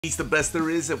He's the best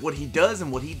there is at what he does,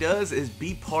 and what he does is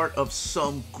be part of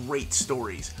some great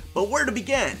stories. But where to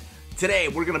begin? Today,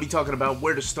 we're going to be talking about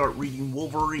where to start reading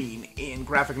Wolverine in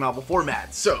graphic novel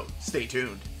format, so stay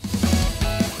tuned.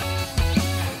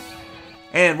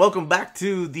 And welcome back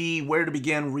to the Where to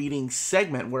Begin Reading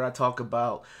segment, where I talk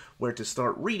about where to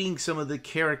start reading some of the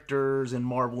characters in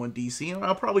Marvel and DC, and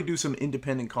I'll probably do some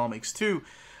independent comics too,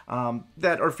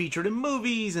 that are featured in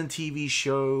movies and TV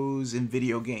shows and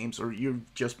video games, or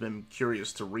you've just been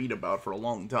curious to read about for a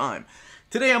long time.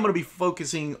 Today I'm going to be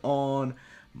focusing on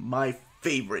my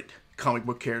favorite comic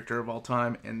book character of all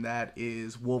time, and that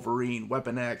is Wolverine,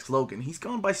 Weapon X, Logan. He's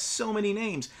gone by so many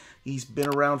names. He's been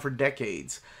around for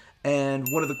decades. And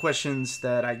one of the questions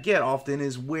that I get often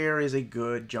is, where is a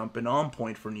good jumping on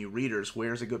point for new readers?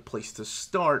 Where's a good place to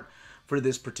start for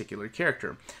this particular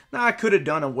character? Now, I could have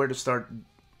done a where to start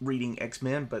reading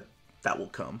X-Men, but that will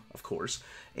come, of course.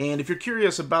 And if you're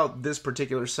curious about this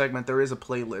particular segment, there is a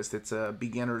playlist. It's a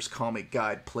beginner's comic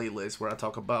guide playlist where I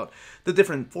talk about the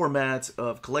different formats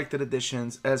of collected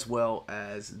editions, as well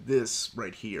as this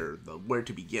right here, the where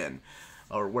to begin,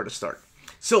 or where to start.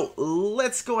 So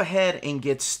let's go ahead and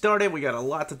get started. We got a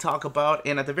lot to talk about,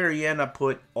 and at the very end I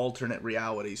put alternate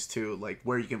realities too, like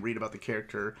where you can read about the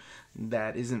character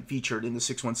that isn't featured in the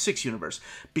 616 universe,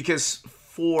 because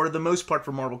for the most part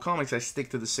for Marvel Comics I stick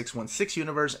to the 616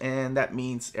 universe, and that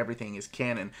means everything is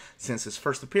canon. Since his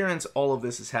first appearance, all of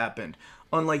this has happened.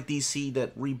 Unlike DC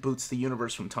that reboots the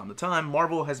universe from time to time,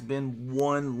 Marvel has been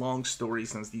one long story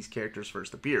since these characters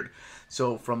first appeared.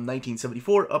 So from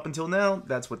 1974 up until now,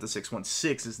 that's what the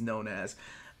 616 is known as.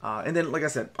 And then, like I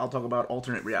said, I'll talk about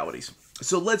alternate realities.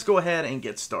 So let's go ahead and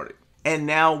get started. And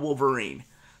now Wolverine.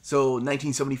 So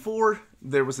 1974,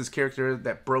 there was this character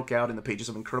that broke out in the pages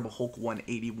of Incredible Hulk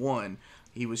 181.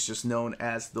 He was just known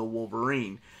as the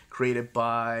Wolverine, created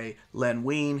by Len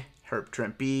Wein, Herb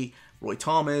Trimpe, Roy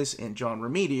Thomas, and John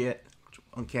Romita.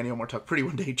 Uncanny Omar Talk Pretty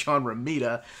One Day, John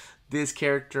Romita. This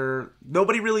character,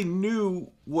 nobody really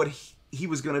knew what he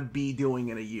was going to be doing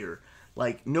in a year.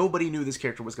 Like, nobody knew this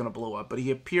character was going to blow up, but he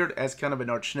appeared as kind of an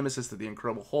arch nemesis to the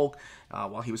Incredible Hulk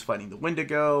while he was fighting the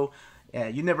Wendigo.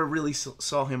 You never really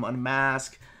saw him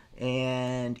unmask,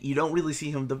 and you don't really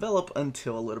see him develop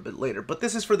until a little bit later. But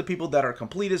this is for the people that are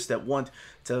completists, that want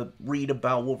to read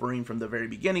about Wolverine from the very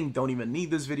beginning, don't even need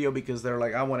this video, because they're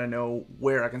like, I want to know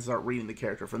where I can start reading the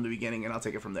character from the beginning, and I'll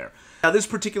take it from there. Now, this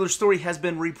particular story has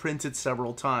been reprinted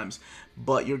several times,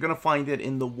 but you're going to find it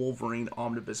in the Wolverine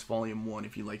Omnibus Volume 1,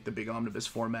 if you like the big omnibus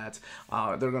formats.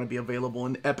 They're going to be available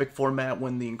in epic format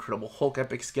when the Incredible Hulk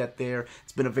epics get there.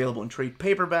 It's been available in trade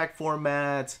paperback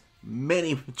formats,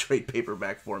 many trade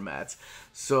paperback formats.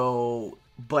 So,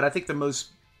 but I think the most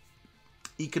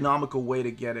economical way to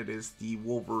get it is the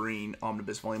Wolverine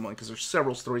Omnibus Volume 1, because there's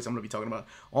several stories I'm going to be talking about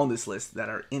on this list that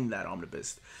are in that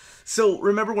omnibus. So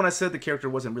remember when I said the character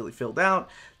wasn't really filled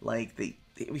out, like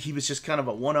he was just kind of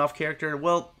a one-off character?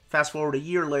 Well, fast forward a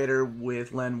year later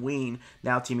with Len Wein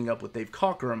now teaming up with Dave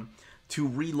Cockrum to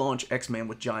relaunch X-Men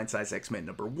with Giant Size X-Men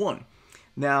 #1.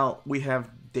 Now, we have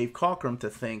Dave Cockrum to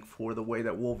thank for the way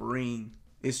that Wolverine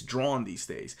is drawn these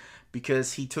days,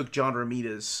 because he took John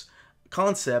Romita's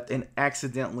concept and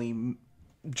accidentally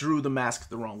drew the mask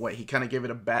the wrong way. He kind of gave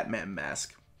it a Batman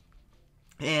mask.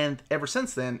 And ever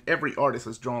since then, every artist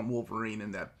has drawn Wolverine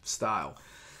in that style.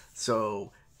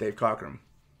 So, Dave Cockrum,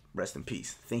 rest in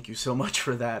peace. Thank you so much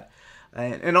for that.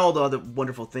 And all the other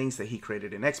wonderful things that he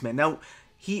created in X-Men. Now,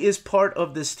 he is part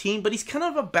of this team, but he's kind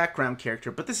of a background character.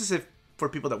 But this is for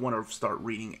people that want to start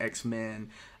reading X-Men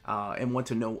and want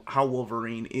to know how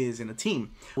Wolverine is in a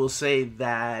team. We'll say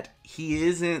that he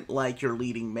isn't like your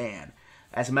leading man.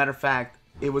 As a matter of fact,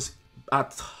 it was a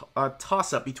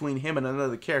toss-up between him and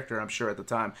another character, I'm sure at the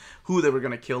time, who they were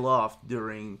going to kill off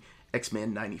during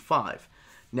X-Men 95.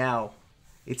 Now,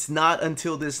 it's not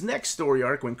until this next story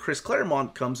arc when Chris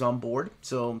Claremont comes on board.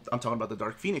 So I'm talking about the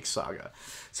Dark Phoenix saga.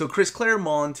 So Chris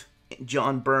Claremont,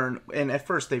 John Byrne, and at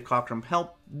first Dave Cockrum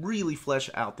helped really flesh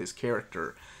out this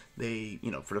character. They,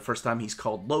 for the first time he's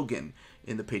called Logan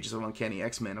in the pages of Uncanny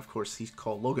X-Men. Of course, he's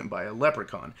called Logan by a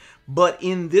leprechaun. But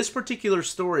in this particular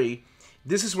story,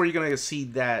 this is where you're going to see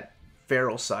that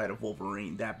feral side of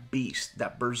Wolverine, that beast,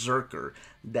 that berserker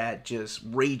that just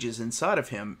rages inside of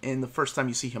him. And the first time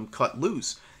you see him cut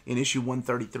loose in issue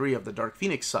 133 of the Dark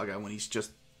Phoenix saga, when he's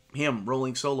just him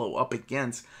rolling solo up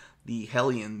against the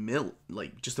Hellion Mill,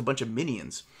 like just a bunch of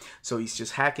minions. So he's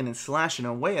just hacking and slashing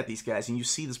away at these guys, and you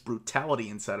see this brutality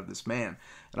inside of this man.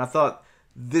 And I thought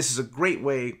this is a great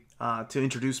way to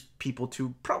introduce people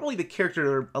to probably the character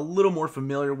they're a little more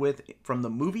familiar with from the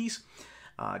movies,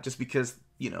 just because,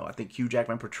 I think Hugh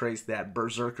Jackman portrays that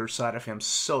berserker side of him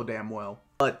so damn well.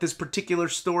 But this particular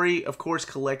story, of course,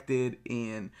 collected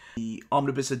in the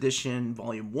Omnibus Edition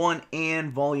Volume 1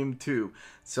 and Volume 2.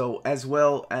 So, as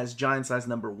well as Giant Size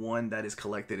number 1 that is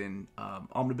collected in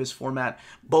Omnibus format.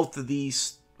 Both of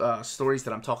these stories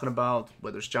that I'm talking about,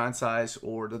 whether it's Giant Size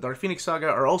or the Dark Phoenix Saga,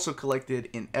 are also collected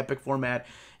in Epic format,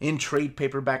 in trade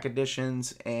paperback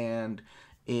editions, and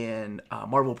in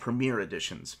Marvel Premiere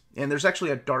editions. And there's actually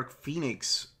a Dark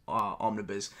Phoenix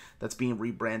Omnibus that's being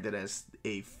rebranded as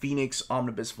a Phoenix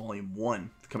Omnibus Volume 1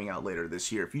 coming out later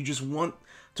this year, if you just want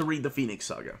to read the Phoenix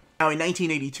Saga. Now, in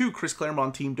 1982, Chris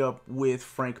Claremont teamed up with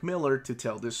Frank Miller to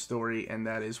tell this story, and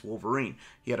that is Wolverine.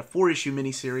 He had a 4-issue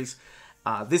miniseries.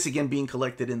 This again being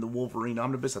collected in the Wolverine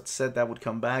Omnibus. I said that would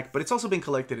come back, but it's also been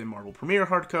collected in Marvel Premiere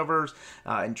hardcovers,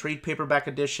 in trade paperback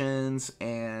editions,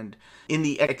 and in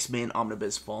the X-Men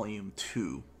Omnibus Volume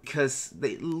 2, because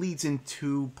it leads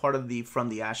into part of the From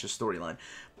the Ashes storyline.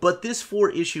 But this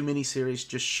 4-issue miniseries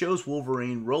just shows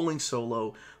Wolverine rolling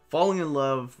solo, falling in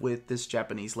love with this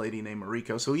Japanese lady named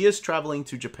Mariko. So he is traveling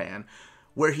to Japan,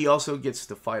 where he also gets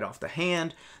to fight off the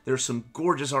Hand. There's some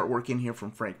gorgeous artwork in here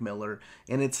from Frank Miller,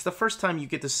 and it's the first time you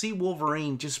get to see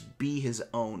Wolverine just be his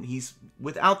own. He's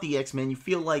without the X-Men. You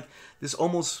feel like this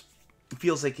almost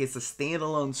feels like it's a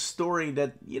standalone story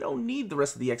that you don't need the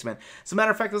rest of the X-Men. As a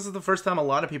matter of fact, this is the first time a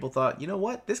lot of people thought, you know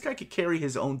what, this guy could carry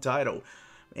his own title.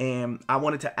 And I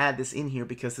wanted to add this in here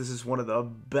because this is one of the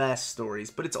best stories,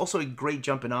 but it's also a great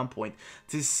jumping on point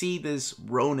to see this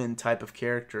Ronin type of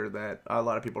character that a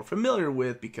lot of people are familiar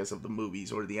with because of the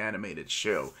movies or the animated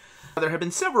show. There have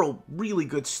been several really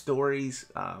good stories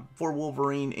for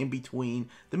Wolverine in between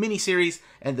the miniseries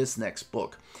and this next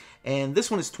book. And this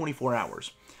one is 24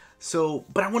 hours. So,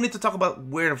 but I wanted to talk about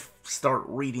where to start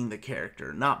reading the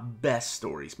character, not best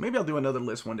stories. Maybe I'll do another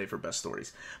list one day for best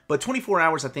stories. But 24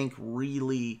 hours, I think,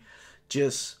 really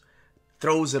just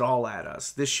throws it all at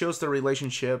us. This shows the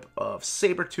relationship of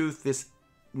Sabretooth. This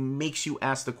makes you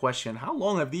ask the question, how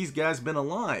long have these guys been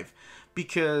alive?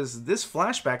 Because this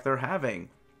flashback they're having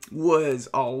was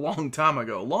a long time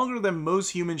ago, longer than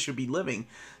most humans should be living.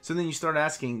 So then you start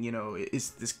asking, you know,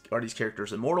 are these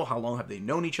characters immortal? How long have they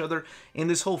known each other? And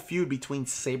this whole feud between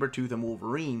Sabretooth and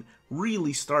Wolverine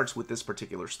really starts with this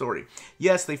particular story.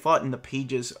 Yes, they fought in the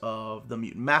pages of the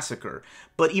Mutant Massacre,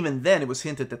 but even then it was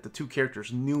hinted that the two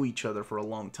characters knew each other for a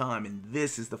long time, and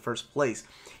this is the first place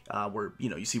where, you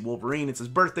know, you see Wolverine. It's his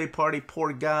birthday party,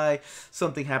 poor guy.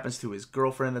 Something happens to his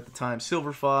girlfriend at the time,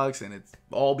 Silver Fox, and it's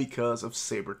all because of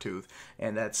Sabretooth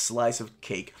and that slice of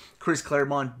cake. Chris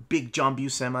Claremont, big John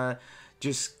Buscema,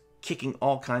 just kicking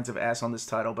all kinds of ass on this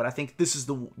title, but I think this is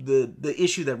the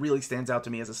issue that really stands out to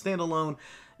me as a standalone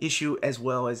issue, as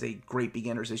well as a great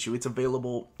beginner's issue. It's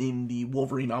available in the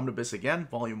Wolverine Omnibus again,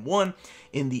 Volume 1,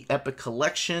 in the Epic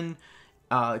Collection.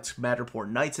 It's Madripor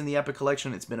Knights in the Epic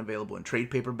Collection. It's been available in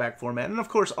trade paperback format. And of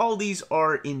course, all these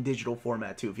are in digital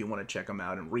format too, if you want to check them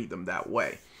out and read them that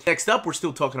way. Next up, we're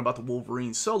still talking about the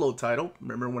Wolverine solo title.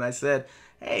 Remember when I said,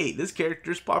 hey, this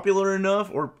character's popular enough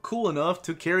or cool enough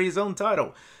to carry his own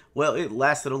title? Well, it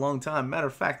lasted a long time. Matter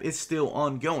of fact, it's still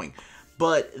ongoing.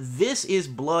 But this is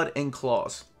Blood and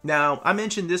Claws. Now, I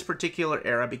mentioned this particular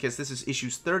era because this is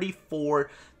issues 34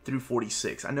 through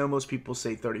 46. I know most people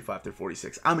say 35 through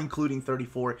 46. I'm including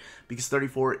 34 because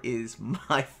 34 is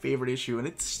my favorite issue, and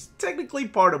it's technically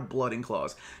part of Blood and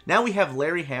Claws. Now we have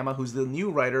Larry Hama, who's the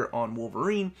new writer on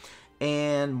Wolverine,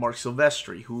 and Mark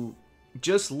Silvestri, who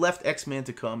just left X-Men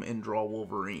to come and draw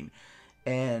Wolverine.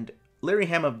 And Larry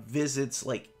Hama visits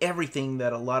like everything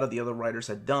that a lot of the other writers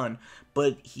had done,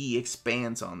 but he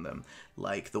expands on them,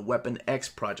 like the Weapon X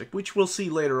project, which we'll see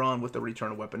later on with the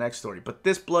Return of Weapon X story. But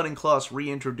this Blood and Claws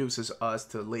reintroduces us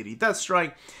to Lady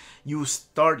Deathstrike. You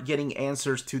start getting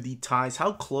answers to the ties.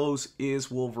 How close is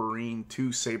Wolverine to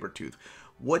Sabretooth?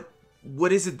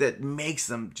 What is it that makes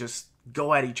them just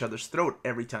go at each other's throat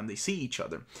every time they see each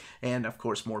other? And of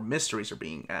course, more mysteries are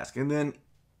being asked. And then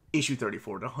issue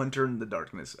 34, The Hunter in the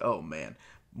Darkness. Oh man,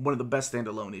 one of the best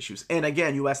standalone issues. And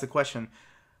again, you ask the question,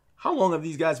 how long have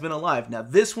these guys been alive? Now,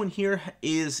 this one here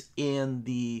is in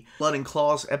the Blood and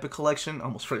Claws Epic Collection. I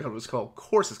almost forgot what it's called. Of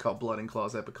course, it's called Blood and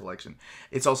Claws Epic Collection.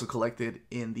 It's also collected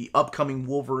in the upcoming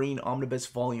Wolverine Omnibus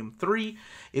Volume 3.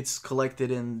 It's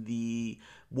collected in the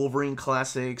Wolverine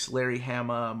Classics, Larry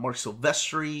Hama, Mark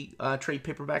Silvestri trade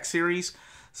paperback series.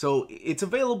 So it's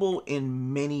available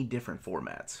in many different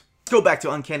formats. Let's go back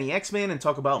to Uncanny X-Men and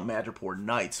talk about Madripor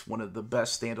Knights, one of the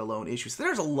best standalone issues.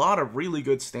 There's a lot of really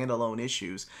good standalone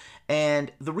issues, and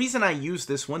the reason I use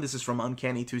this one, this is from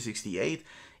Uncanny 268,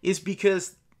 is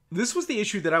because This was the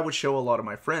issue that I would show a lot of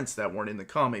my friends that weren't in the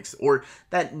comics or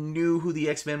that knew who the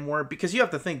X-Men were, because you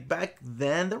have to think back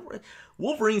then,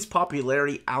 Wolverine's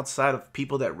popularity outside of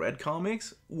people that read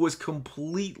comics was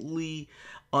completely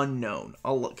unknown,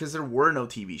 because there were no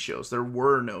TV shows, there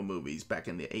were no movies back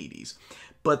in the 80s.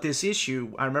 But this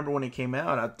issue, I remember when it came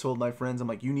out, I told my friends, I'm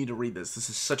like, you need to read this. This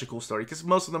is such a cool story, because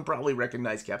most of them probably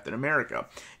recognized Captain America,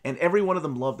 and every one of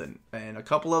them loved it, and a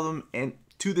couple of them, and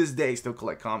to this day, still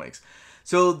collect comics.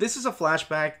 So this is a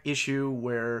flashback issue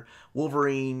where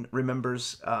Wolverine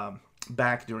remembers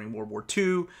back during World War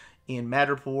II in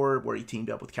Madripor, where he teamed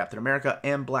up with Captain America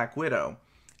and Black Widow.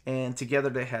 And together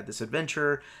they had this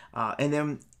adventure. And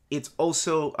then it's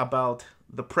also about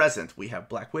the present. We have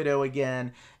Black Widow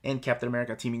again and Captain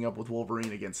America teaming up with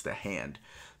Wolverine against the Hand.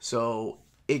 So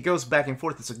it goes back and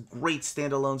forth. It's a great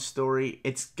standalone story.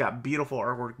 It's got beautiful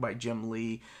artwork by Jim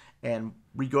Lee and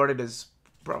regarded as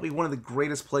probably one of the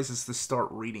greatest places to start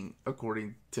reading,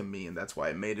 according to me, and that's why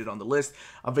I made it on the list.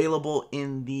 Available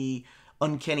in the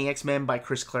Uncanny X-Men by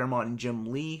Chris Claremont and Jim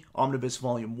Lee, Omnibus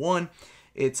Volume 1.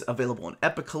 It's available in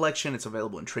Epic Collection. It's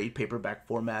available in trade paperback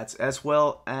formats, as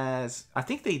well as, I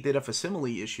think they did a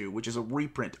facsimile issue, which is a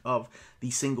reprint of the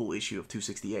single issue of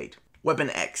 268. Weapon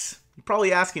X. You're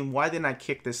probably asking, why didn't I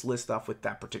kick this list off with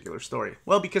that particular story?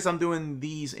 Well, because I'm doing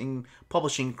these in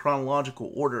publishing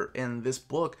chronological order, and this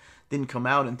book didn't come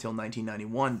out until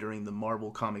 1991 during the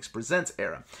Marvel Comics Presents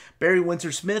era. Barry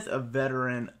Windsor Smith, a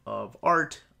veteran of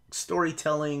art,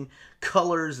 storytelling,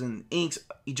 colors, and inks,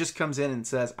 he just comes in and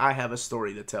says, I have a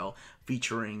story to tell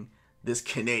featuring this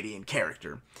Canadian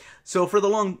character. So for the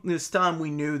longest time,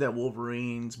 we knew that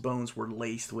Wolverine's bones were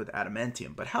laced with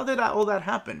adamantium. But how did all that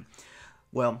happen?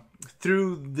 Well,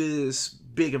 through this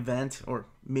big event, or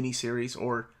miniseries,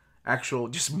 or actual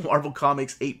just Marvel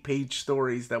Comics 8-page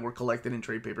stories that were collected in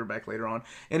trade paperback later on,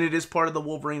 and it is part of the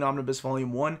Wolverine Omnibus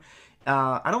Volume 1.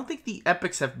 I don't think the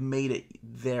Epics have made it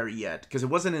there yet, because it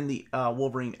wasn't in the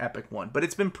Wolverine Epic one, but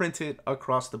it's been printed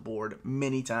across the board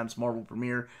many times, Marvel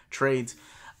Premiere, trades.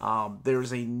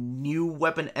 There's a new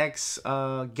Weapon X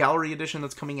gallery edition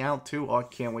that's coming out too. Oh, I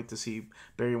can't wait to see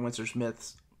Barry Windsor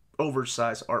Smith's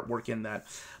oversized artwork in that.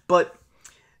 But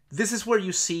this is where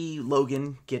you see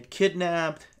Logan get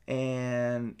kidnapped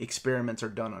and experiments are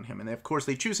done on him. And of course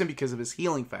they choose him because of his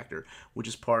healing factor, which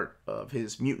is part of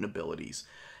his mutant abilities.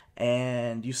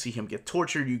 And you see him get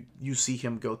tortured. You see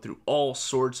him go through all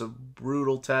sorts of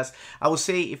brutal tests. I would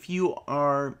say if you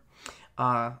are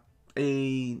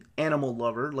a animal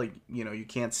lover, like, you know, you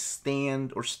can't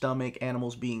stand or stomach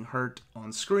animals being hurt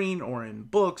on screen or in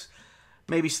books,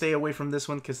 maybe stay away from this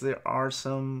one, because there are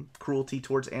some cruelty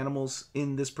towards animals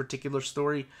in this particular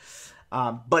story.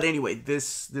 But anyway,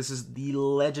 this is the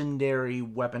legendary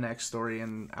Weapon X story,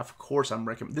 and of course I'm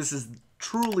recommending. This is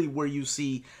truly where you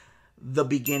see the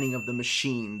beginning of the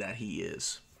machine that he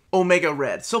is. Omega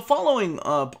Red. So following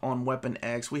up on Weapon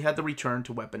X, we had the return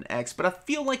to Weapon X, but I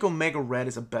feel like Omega Red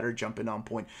is a better jumping on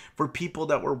point for people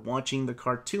that were watching the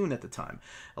cartoon at the time.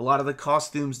 A lot of the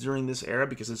costumes during this era,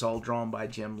 because it's all drawn by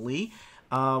Jim Lee,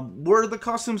 were the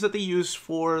costumes that they used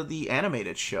for the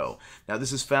animated show. Now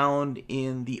this is found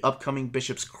in the upcoming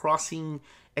Bishop's Crossing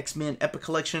X-Men Epic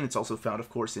Collection. It's also found, of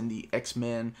course, in the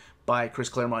X-Men by Chris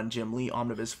Claremont and Jim Lee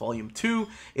Omnibus Volume 2.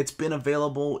 It's been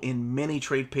available in many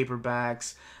trade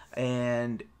paperbacks,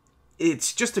 and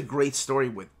it's just a great story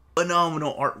with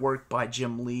phenomenal artwork by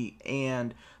Jim Lee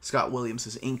and Scott Williams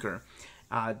as inker.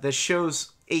 This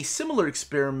shows a similar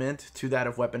experiment to that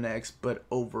of Weapon X, but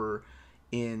over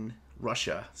in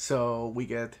Russia. So we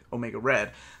get Omega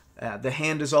Red. The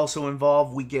Hand is also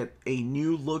involved. We get a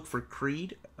new look for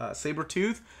Creed,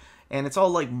 Sabretooth, and it's all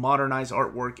like modernized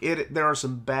artwork. There are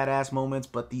some badass moments,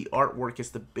 but the artwork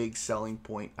is the big selling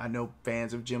point. I know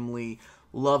fans of Jim Lee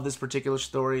love this particular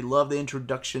story, love the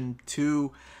introduction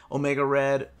to Omega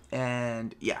Red,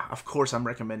 and yeah, of course I'm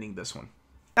recommending this one.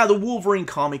 Now, the Wolverine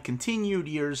comic continued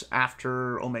years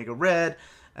after Omega Red,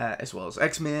 as well as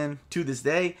X-Men to this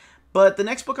day. But the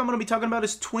next book I'm going to be talking about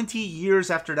is 20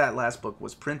 years after that last book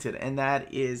was printed, and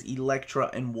that is Elektra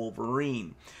and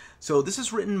Wolverine. So this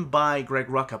is written by Greg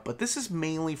Rucka, but this is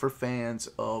mainly for fans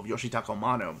of Yoshitaka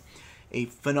Amano, a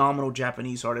phenomenal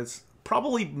Japanese artist,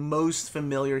 probably most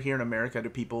familiar here in America to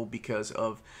people because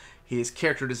of his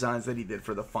character designs that he did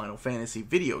for the Final Fantasy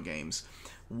video games.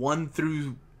 1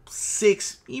 through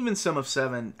 6, even some of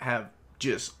 7, have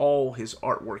just all his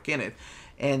artwork in it.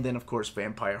 And then, of course,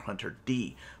 Vampire Hunter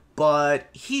D. But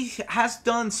he has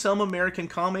done some American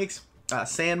comics,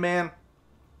 Sandman,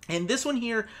 and this one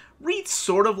here reads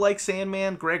sort of like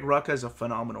Sandman. Greg Rucka is a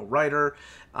phenomenal writer.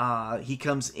 He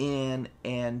comes in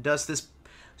and does this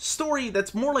story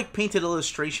that's more like painted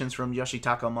illustrations from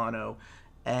Yoshitaka Amano,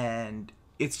 and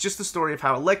it's just the story of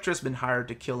how Elektra's been hired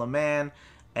to kill a man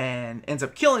and ends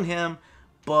up killing him,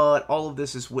 but all of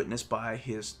this is witnessed by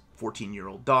his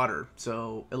 14-year-old daughter.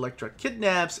 So Elektra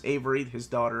kidnaps Avery, his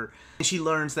daughter, and she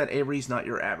learns that Avery's not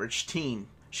your average teen.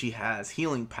 She has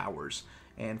healing powers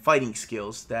and fighting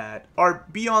skills that are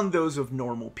beyond those of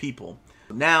normal people.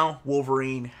 Now,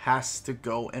 Wolverine has to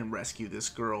go and rescue this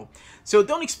girl. So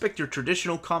don't expect your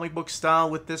traditional comic book style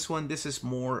with this one. This is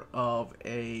more of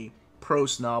a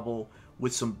prose novel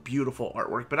with some beautiful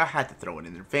artwork, but I had to throw it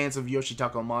in there. Fans of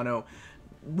Yoshitaka Amano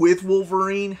with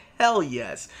Wolverine? Hell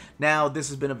yes. Now, this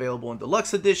has been available in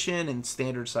deluxe edition and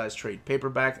standard size trade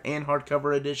paperback and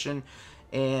hardcover edition,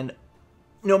 and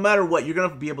no matter what, you're going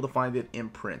to be able to find it in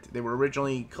print. They were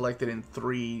originally collected in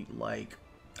 3,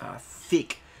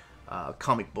 thick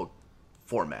comic book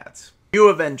formats. New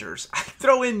Avengers. I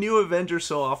throw in New Avengers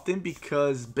so often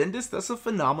because Bendis does a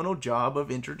phenomenal job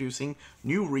of introducing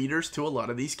new readers to a lot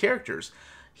of these characters.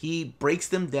 He breaks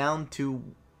them down to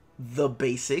the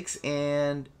basics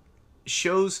and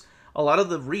shows a lot of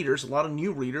the readers, a lot of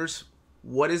new readers,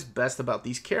 what is best about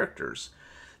these characters.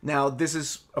 Now, this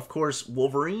is, of course,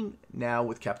 Wolverine, now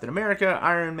with Captain America,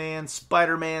 Iron Man,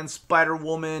 Spider-Man,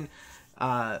 Spider-Woman,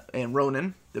 and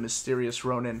Ronan, the mysterious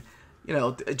Ronan. You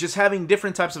know, just having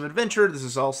different types of adventure. This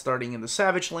is all starting in the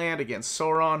Savage Land against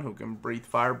Sauron, who can breathe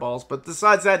fireballs. But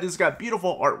besides that, this has got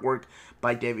beautiful artwork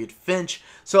by David Finch.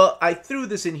 So I threw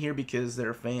this in here because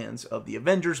they're fans of the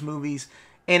Avengers movies,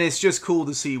 and it's just cool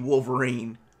to see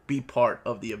Wolverine be part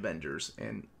of the Avengers,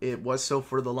 and it was so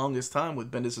for the longest time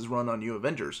with Bendis' run on New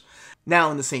Avengers.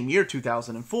 Now, in the same year,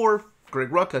 2004, Greg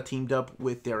Rucka teamed up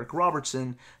with Derek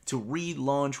Robertson to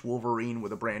relaunch Wolverine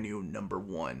with a brand new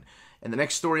 #1. And the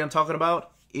next story I'm talking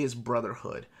about is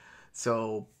Brotherhood.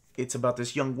 So it's about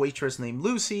this young waitress named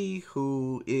Lucy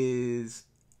who is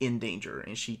in danger,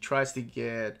 and she tries to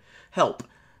get help.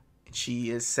 She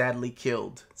is sadly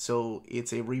killed. So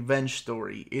it's a revenge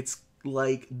story. It's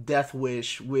like Death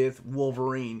Wish with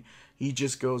Wolverine. He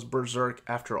just goes berserk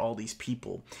after all these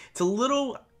people. It's a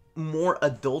little more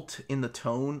adult in the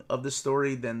tone of the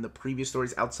story than the previous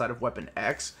stories outside of Weapon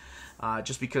X,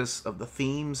 just because of the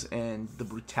themes and the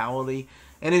brutality.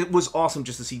 And it was awesome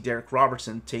just to see Derek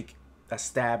Robertson take a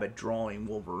stab at drawing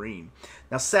Wolverine.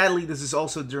 Now, sadly, this is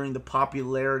also during the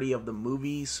popularity of the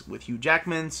movies with Hugh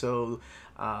Jackman, so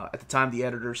at the time, the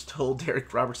editors told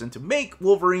Derek Robertson to make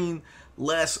Wolverine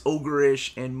less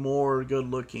ogreish and more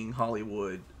good-looking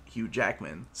Hollywood Hugh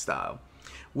Jackman style,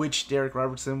 which Derek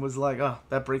Robertson was like, oh,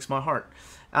 that breaks my heart.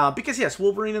 Because, yes,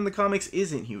 Wolverine in the comics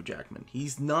isn't Hugh Jackman.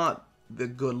 He's not the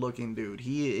good-looking dude.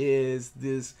 He is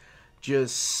this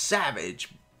just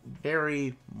savage,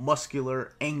 very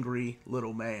muscular, angry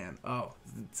little man. Oh,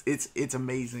 it's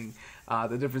amazing.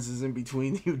 The differences in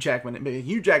between Hugh Jackman. I mean,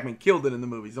 Hugh Jackman killed it in the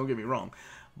movies, don't get me wrong,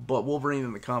 but Wolverine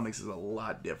in the comics is a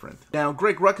lot different. Now,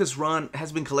 Greg Rucka's run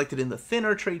has been collected in the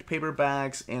thinner trade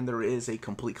paperbacks, and there is a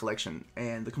complete collection,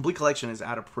 and the complete collection is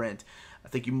out of print. I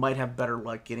think you might have better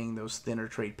luck getting those thinner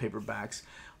trade paperbacks.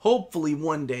 Hopefully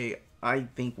one day, I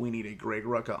think we need a Greg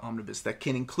Rucka omnibus that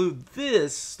can include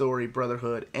this story,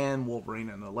 Brotherhood, and Wolverine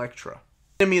and Elektra.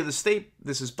 Enemy of the State,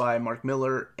 this is by Mark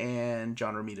Millar and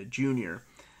John Romita Jr.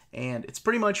 And it's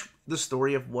pretty much the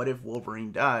story of what if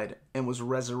Wolverine died and was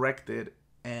resurrected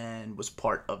and was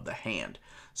part of the Hand.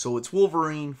 So it's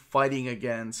Wolverine fighting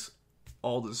against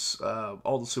all the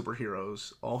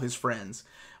superheroes, all his friends,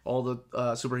 all the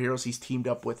superheroes he's teamed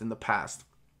up with in the past.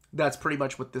 That's pretty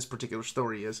much what this particular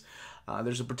story is.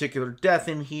 There's a particular death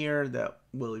in here that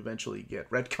will eventually get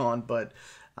retconned, but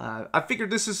I figured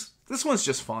this one's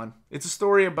just fun. It's a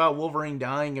story about Wolverine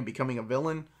dying and becoming a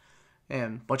villain,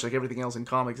 and much like everything else in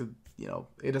comics,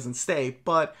 it doesn't stay,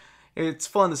 but it's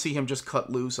fun to see him just cut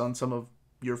loose on some of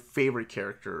your favorite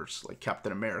characters like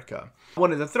Captain America. I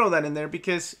wanted to throw that in there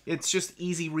because it's just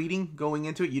easy reading going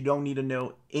into it. You don't need to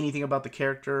know anything about the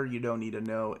character. You don't need to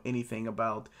know anything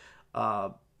about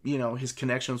his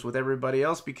connections with everybody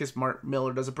else, because Mark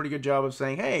Millar does a pretty good job of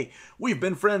saying, hey, we've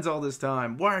been friends all this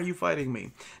time. Why are you fighting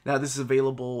me? Now, this is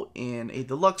available in a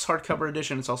deluxe hardcover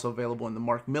edition. It's also available in the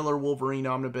Mark Millar Wolverine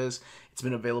Omnibus. It's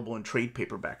been available in trade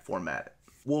paperback format.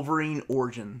 Wolverine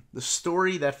Origin, the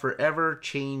story that forever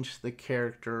changed the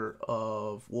character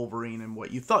of Wolverine and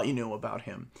what you thought you knew about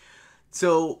him.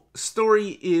 So,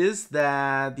 story is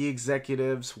that the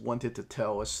executives wanted to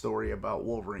tell a story about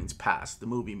Wolverine's past, the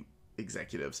movie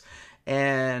executives,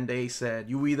 and they said,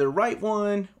 you either write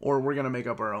one or we're gonna make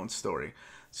up our own story.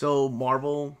 So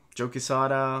Marvel, Joe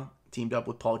Quesada, teamed up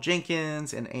with Paul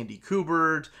Jenkins and Andy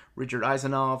Kubert, Richard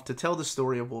Eisenoff, to tell the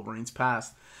story of Wolverine's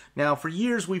past. Now, for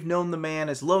years, we've known the man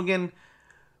as Logan,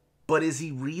 but is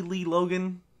he really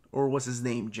Logan, or was his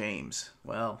name James?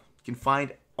 Well, you can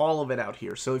find all of it out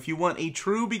here. So if you want a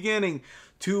true beginning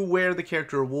to where the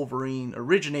character of Wolverine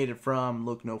originated from,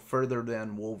 look no further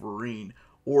than Wolverine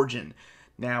Origin.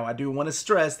 Now, I do want to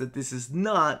stress that this is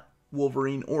not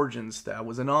Wolverine Origins. That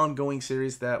was an ongoing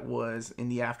series that was in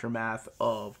the aftermath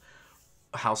of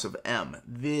House of M.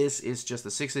 This is just a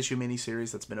 6-issue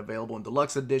miniseries that's been available in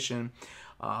deluxe edition.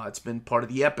 It's been part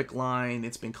of the Epic line.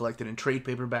 It's been collected in trade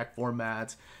paperback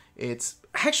formats. It's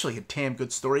actually a damn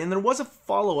good story. And there was a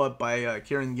follow-up by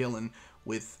Kieran Gillen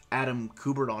with Adam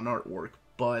Kubert on artwork.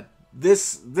 But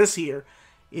this here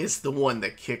is the one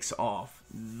that kicks off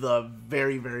the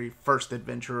very, very first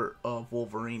adventure of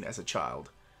Wolverine as a child.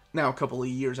 Now, a couple of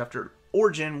years after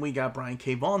Origin, we got Brian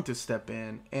K. Vaughan to step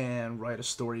in and write a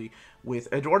story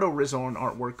with Eduardo Rizzo on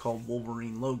artwork called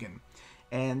Wolverine Logan.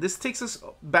 And this takes us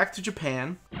back to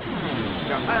Japan.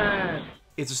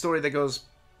 It's a story that goes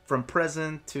from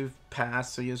present to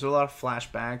past, so there's a lot of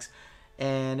flashbacks.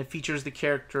 And it features the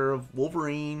character of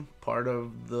Wolverine, part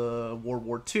of the World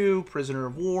War II, prisoner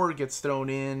of war, gets thrown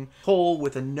in whole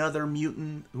with another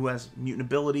mutant who has mutant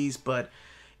abilities, but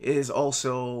is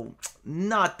also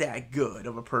not that good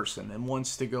of a person and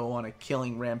wants to go on a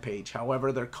killing rampage.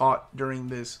 However, they're caught during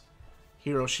this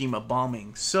Hiroshima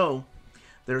bombing. So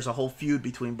there's a whole feud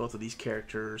between both of these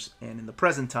characters, and in the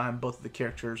present time, both of the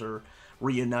characters are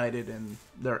reunited and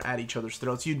they're at each other's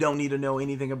throats. You don't need to know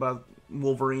anything about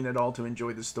Wolverine at all to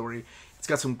enjoy this story. It's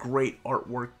got some great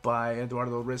artwork by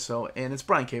Eduardo Rizzo, and it's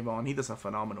Brian K. Vaughan. He does a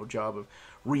phenomenal job of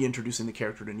reintroducing the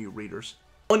character to new readers.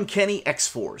 Uncanny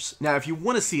X-Force. Now, if you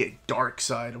want to see a dark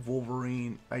side of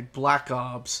Wolverine, a Black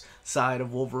Ops side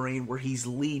of Wolverine where he's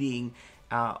leading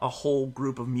a whole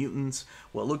group of mutants,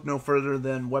 well, look no further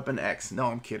than Weapon X. No,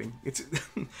 I'm kidding. It's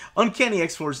Uncanny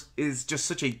X-Force is just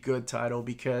such a good title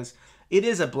because it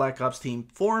is a Black Ops team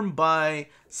formed by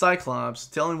Cyclops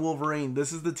telling Wolverine,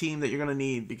 this is the team that you're going to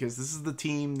need because this is the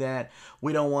team that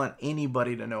we don't want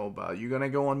anybody to know about. You're going to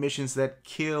go on missions that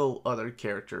kill other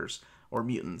characters or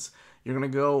mutants. You're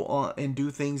going to go on and do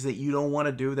things that you don't want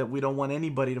to do, that we don't want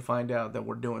anybody to find out that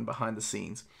we're doing behind the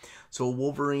scenes. So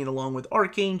Wolverine, along with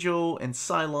Archangel and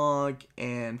Psylocke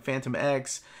and Phantom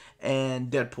X and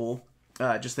Deadpool,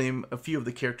 just name a few of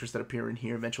the characters that appear in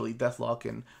here. Eventually Deathlock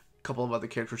and a couple of other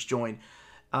characters join.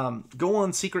 Go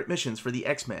on secret missions for the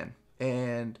X-Men.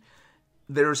 And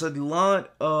there's a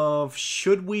lot of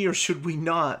should we or should we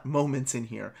not moments in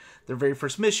here. Their very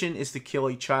first mission is to kill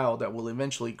a child that will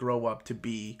eventually grow up to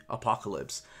be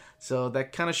Apocalypse. So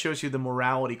that kind of shows you the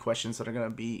morality questions that are going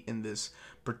to be in this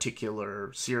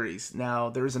particular series. Now,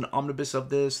 there is an omnibus of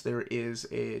this. There is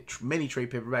many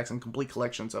trade paperbacks and complete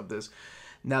collections of this.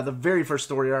 Now, the very first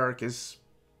story arc is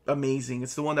amazing.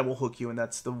 It's the one that will hook you, and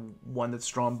that's the one that's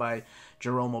drawn by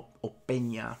Jerome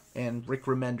Opeña and Rick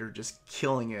Remender just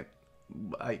killing it.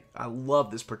 I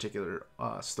love this particular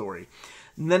story.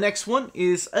 The next one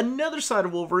is another side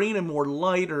of Wolverine, a more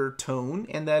lighter tone,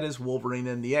 and that is Wolverine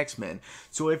and the X-Men.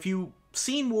 So if you've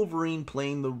seen Wolverine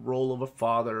playing the role of a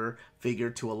father figure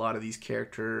to a lot of these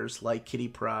characters, like Kitty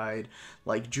Pryde,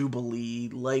 like Jubilee,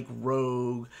 like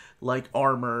Rogue, like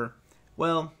Armor,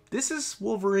 well, this is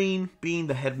Wolverine being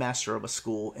the headmaster of a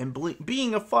school and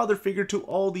being a father figure to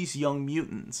all these young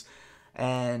mutants.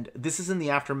 And this is in the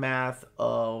aftermath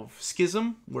of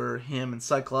Schism, where him and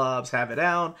Cyclops have it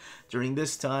out. During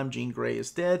this time, Jean Grey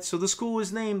is dead, so the school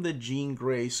is named the Jean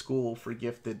Grey School for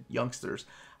Gifted Youngsters.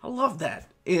 I love that.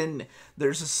 And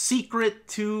there's a secret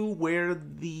to where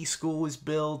the school is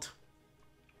built.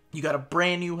 You got a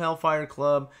brand new Hellfire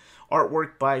Club,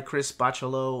 artwork by Chris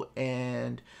Bachalo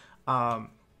and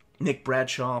Nick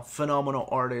Bradshaw, phenomenal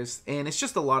artists. And it's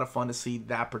just a lot of fun to see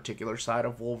that particular side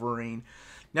of Wolverine.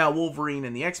 Now, Wolverine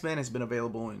and the X-Men has been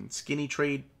available in skinny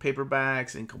trade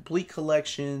paperbacks, in complete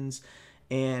collections,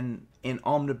 and an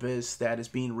omnibus that is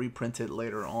being reprinted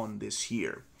later on this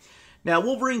year. Now,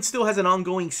 Wolverine still has an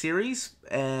ongoing series,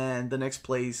 and the next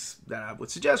place that I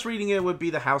would suggest reading it would be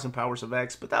The House and Powers of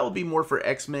X, but that would be more for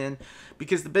X-Men,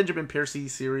 because the Benjamin Percy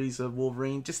series of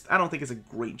Wolverine, I don't think is a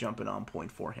great jumping on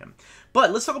point for him.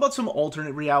 But let's talk about some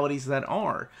alternate realities that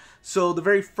are. So the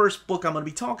very first book I'm going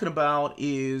to be talking about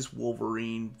is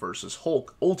Wolverine versus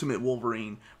Hulk, Ultimate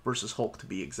Wolverine versus Hulk to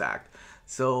be exact.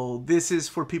 So this is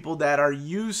for people that are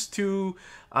used to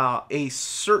a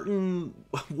certain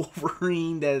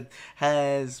Wolverine that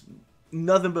has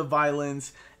nothing but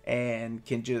violence and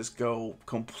can just go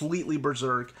completely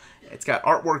berserk. It's got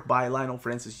artwork by Lionel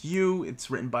Francis Yu. It's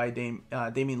written by Damien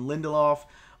Lindelof.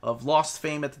 of lost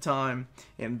fame at the time,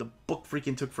 and the book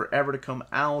freaking took forever to come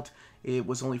out. It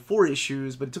was only 4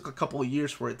 issues, but it took a couple of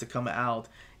years for it to come out,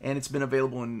 and it's been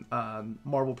available in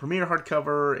Marvel Premiere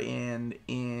hardcover and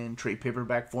in trade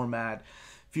paperback format.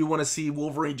 If you want to see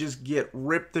Wolverine just get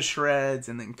ripped to shreds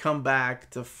and then come back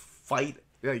to fight,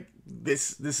 like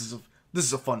this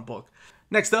is a fun book.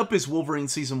 Next up is Wolverine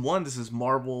Season One. This is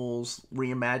Marvel's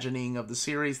reimagining of the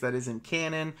series that isn't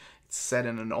canon. It's set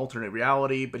in an alternate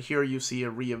reality, but here you see a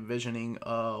re-envisioning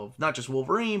of not just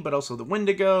Wolverine, but also the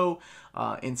Wendigo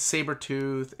and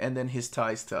Sabretooth, and then his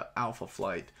ties to Alpha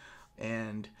Flight.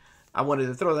 And I wanted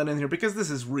to throw that in here because this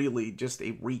is really just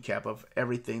a recap of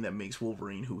everything that makes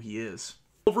Wolverine who he is.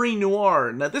 Wolverine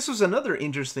Noir. Now, this was another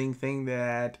interesting thing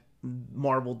that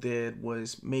Marvel did,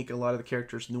 was make a lot of the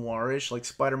characters noirish, like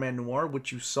Spider-Man Noir,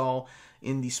 which you saw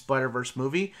in the Spider-Verse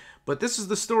movie. But this is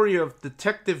the story of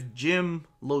Detective Jim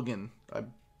Logan.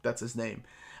 That's his name.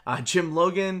 Jim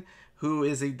Logan, who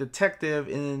is a detective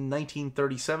in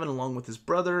 1937 along with his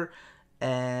brother.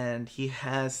 And he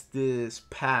has this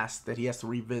past that he has to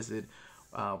revisit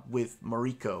with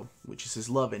Mariko, which is his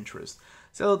love interest.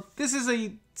 So this is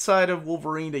a side of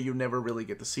Wolverine that you never really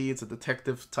get to see. It's a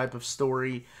detective type of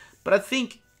story. But I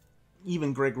think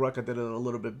even Greg Rucka did it a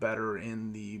little bit better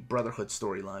in the Brotherhood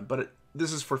storyline. But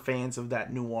this is for fans of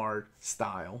that noir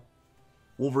style.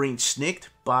 Wolverine Snicked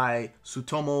by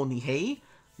Tsutomu Nihei.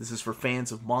 This is for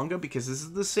fans of manga because this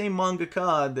is the same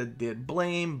mangaka that did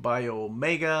Blame, Bio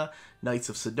Omega, Knights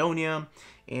of Sidonia.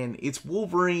 And it's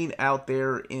Wolverine out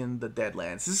there in the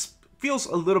Deadlands. This feels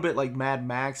a little bit like Mad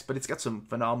Max, but it's got some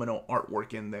phenomenal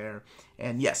artwork in there.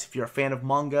 And yes, if you're a fan of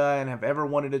manga and have ever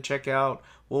wanted to check out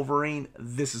Wolverine,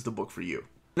 this is the book for you.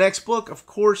 The next book, of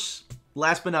course,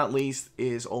 last but not least,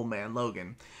 is Old Man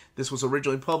Logan. This was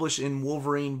originally published in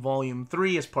Wolverine Volume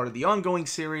 3 as part of the ongoing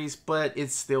series, but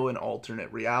it's still an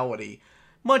alternate reality.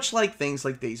 Much like things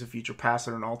like Days of Future Past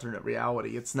are an alternate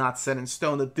reality. It's not set in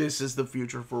stone that this is the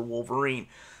future for Wolverine.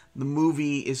 The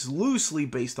movie is loosely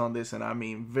based on this, and I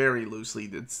mean very loosely.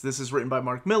 This is written by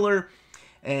Mark Millar,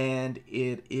 and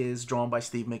it is drawn by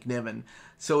Steve McNiven.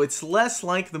 So it's less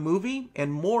like the movie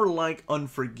and more like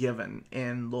Unforgiven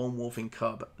and Lone Wolf and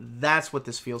Cub. That's what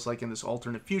this feels like in this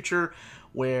alternate future,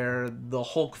 where the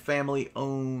Hulk family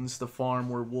owns the farm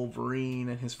where Wolverine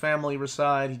and his family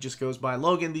reside. He just goes by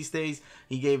Logan these days.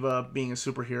 He gave up being a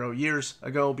superhero years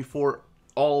ago, before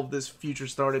all of this future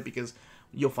started, because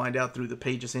you'll find out through the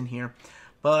pages in here.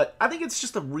 But I think it's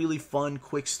just a really fun,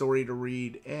 quick story to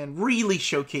read, and really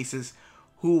showcases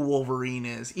who Wolverine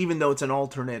is, even though it's an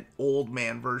alternate old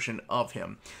man version of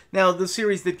him. Now, the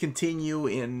series did continue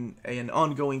in an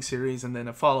ongoing series and then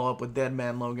a follow-up with Dead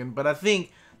Man Logan, but I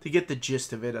think to get the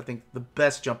gist of it, I think the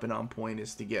best jumping on point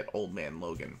is to get Old Man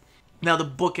Logan. Now, the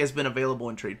book has been available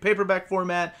in trade paperback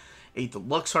format, a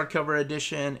deluxe hardcover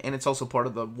edition, and it's also part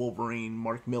of the Wolverine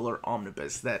Mark Millar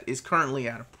Omnibus that is currently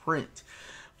out of print.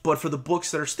 But for the books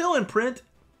that are still in print,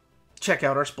 check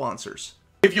out our sponsors.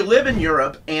 If you live in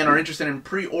Europe and are interested in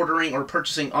pre-ordering or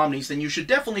purchasing Omnis, then you should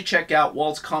definitely check out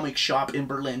Walt's Comic Shop in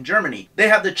Berlin, Germany. They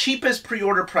have the cheapest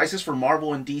pre-order prices for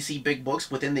Marvel and DC big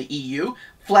books within the EU.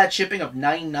 Flat shipping of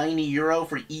 €9.90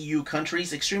 for EU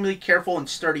countries. Extremely careful and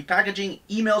sturdy packaging.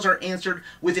 Emails are answered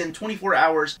within 24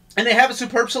 hours. And they have a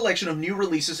superb selection of new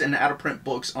releases and out-of-print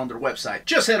books on their website.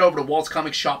 Just head over to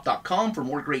waltzcomicshop.com for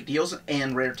more great deals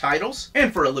and rare titles.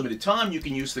 And for a limited time, you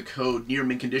can use the code Near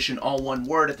Mint Condition, all one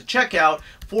word, at the checkout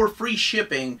for free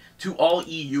shipping to all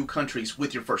EU countries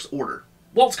with your first order.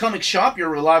 Walt's Comic Shop, your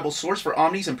reliable source for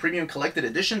Omnis and premium collected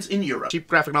editions in Europe.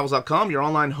 CheapGraphicNovels.com, your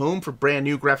online home for brand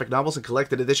new graphic novels and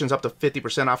collected editions up to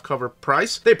 50% off cover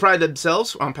price. They pride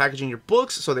themselves on packaging your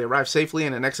books so they arrive safely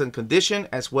and in excellent condition,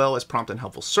 as well as prompt and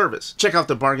helpful service. Check out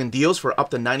the bargain deals for up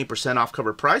to 90% off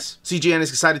cover price. CGN is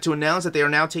excited to announce that they are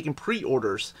now taking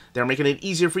pre-orders. They're making it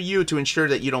easier for you to ensure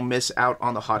that you don't miss out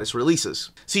on the hottest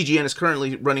releases. CGN is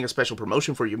currently running a special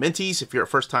promotion for you Minties. If you're a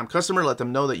first-time customer, let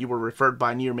them know that you were referred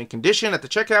by Near Mint Condition at the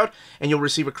checkout, and you'll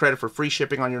receive a credit for free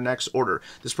shipping on your next order.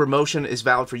 This promotion is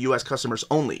valid for U.S. customers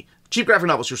only. Cheap Graphic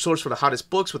Novels, your source for the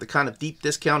hottest books with the kind of deep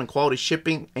discount and quality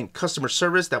shipping and customer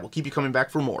service that will keep you coming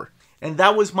back for more. And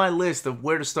that was my list of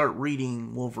where to start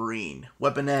reading Wolverine,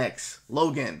 Weapon X,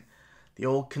 Logan, the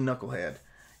old Knucklehead,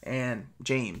 and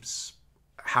James,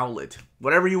 Howlett,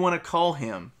 whatever you want to call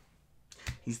him.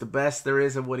 He's the best there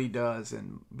is at what he does,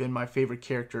 and been my favorite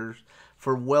character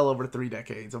for well over 3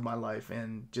 decades of my life,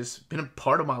 and just been a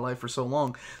part of my life for so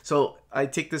long. So I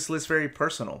take this list very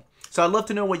personal. So I'd love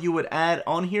to know what you would add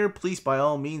on here. Please, by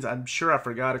all means. I'm sure I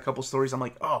forgot a couple stories. I'm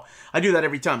like, oh, I do that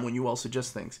every time when you all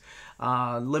suggest things.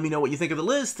 Let me know what you think of the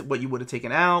list, what you would have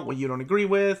taken out, what you don't agree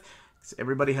with.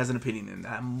 Everybody has an opinion, and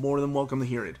I'm more than welcome to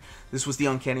hear it. This was the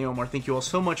Uncanny Omar. Thank you all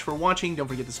so much for watching. Don't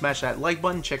forget to smash that like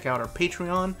button. Check out our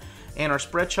Patreon and our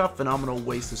Spread Shop. Phenomenal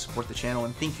ways to support the channel.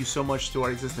 And thank you so much to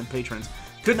our existing patrons.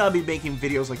 Could not be making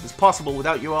videos like this possible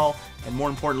without you all. And more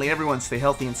importantly, everyone, stay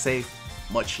healthy and safe.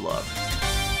 Much love.